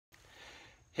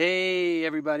Hey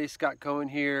everybody, Scott Cohen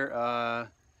here.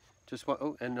 Just want,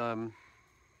 oh, and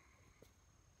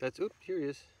that's, oh, here he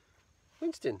is.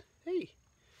 Winston. Hey.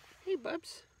 Hey,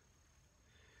 Bubs.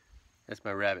 That's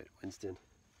my rabbit, Winston.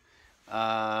 He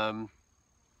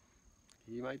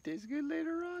might taste good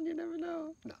later on, you never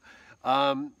know. No.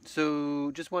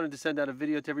 So just wanted to send out a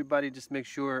video to everybody. Just make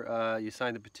sure you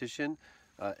sign the petition.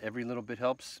 Every little bit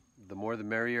helps. The more the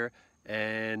merrier.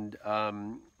 And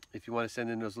if you want to send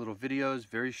in those little videos,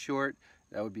 very short,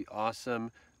 that would be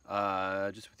awesome.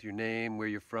 Just with your name, where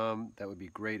you're from, that would be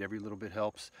great. Every little bit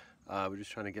helps. We're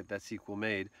just trying to get that sequel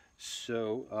made.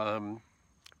 So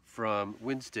from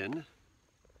Winston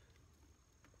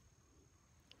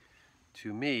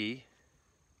to me,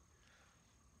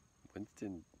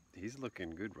 Winston, he's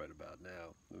looking good right about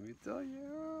now. Let me tell you.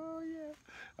 Oh yeah.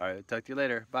 All right, talk to you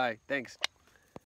later. Bye. Thanks.